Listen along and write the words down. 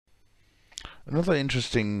Another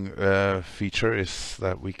interesting feature is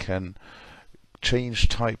that we can change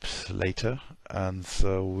types later, and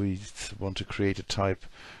so we want to create a type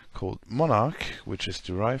called monarch, which is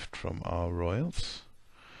derived from our royals,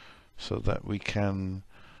 so that we can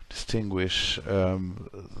distinguish the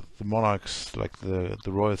monarchs, like the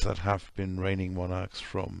royals that have been reigning monarchs,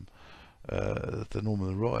 from the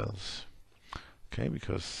normal royals. Okay,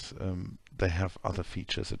 because they have other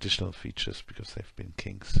features, additional features, because they've been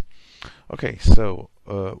kings. Okay, so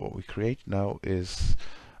what we create now is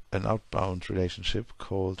an outbound relationship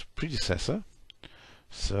called predecessor.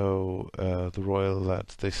 So the royal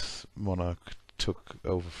that this monarch took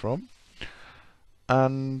over from.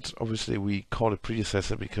 And obviously we call it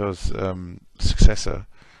predecessor because successor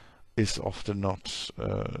is often not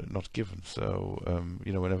given. So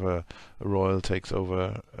whenever a royal takes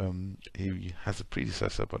over, he has a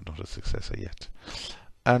predecessor but not a successor yet.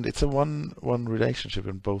 And it's a one relationship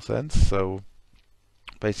in both ends. So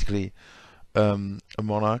basically, a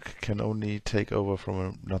monarch can only take over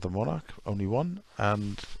from another monarch, only one,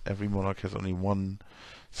 and every monarch has only one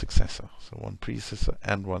successor. So one predecessor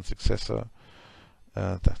and one successor.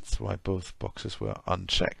 That's why both boxes were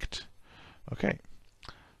unchecked. Okay,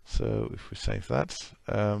 so if we save that,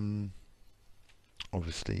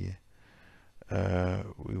 obviously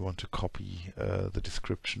we want to copy the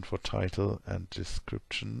description for title and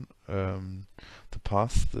description, the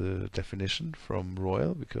path, the definition from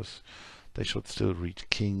royal, because they should still read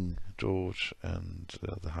King George and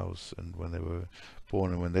the house and when they were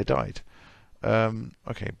born and when they died.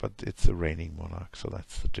 Okay, but it's a reigning monarch, so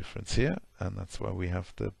that's the difference here, and that's why we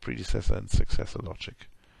have the predecessor and successor logic.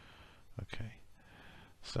 Okay,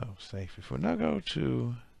 so save. If we now go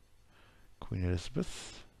to Queen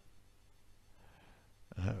Elizabeth,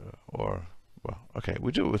 okay,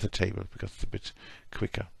 we do it with a table because it's a bit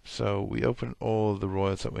quicker. So we open all the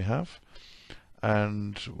royals that we have,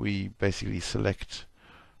 and we basically select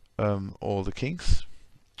all the kings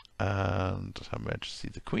and Her Majesty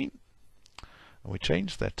the Queen, and we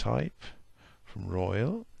change their type from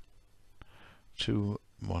royal to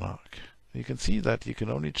monarch. You can see that you can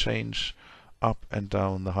only change up and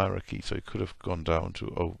down the hierarchy, so you could have gone down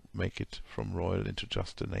to make it from royal into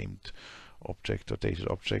just a named object or dated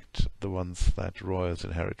object, the ones that royals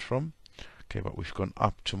inherit from. Okay, but we've gone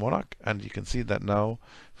up to monarch, and you can see that now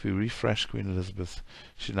if we refresh Queen Elizabeth,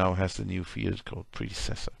 she now has the new field called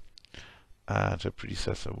predecessor, and her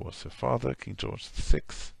predecessor was her father, King George VI.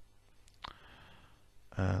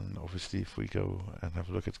 And obviously if we go and have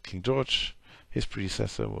a look at King George, his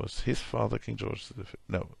predecessor was his father, King George V.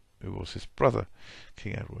 No, it was his brother,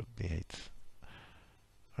 King Edward VIII.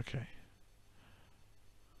 Okay.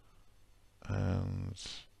 And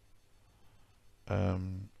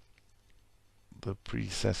the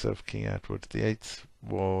predecessor of King Edward VIII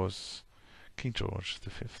was King George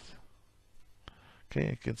V. Okay,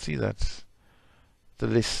 you can see that the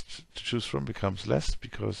list to choose from becomes less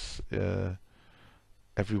because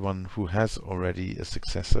everyone who has already a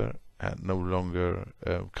successor no longer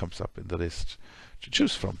comes up in the list to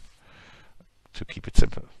choose from, to keep it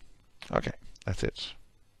simple. Okay, that's it.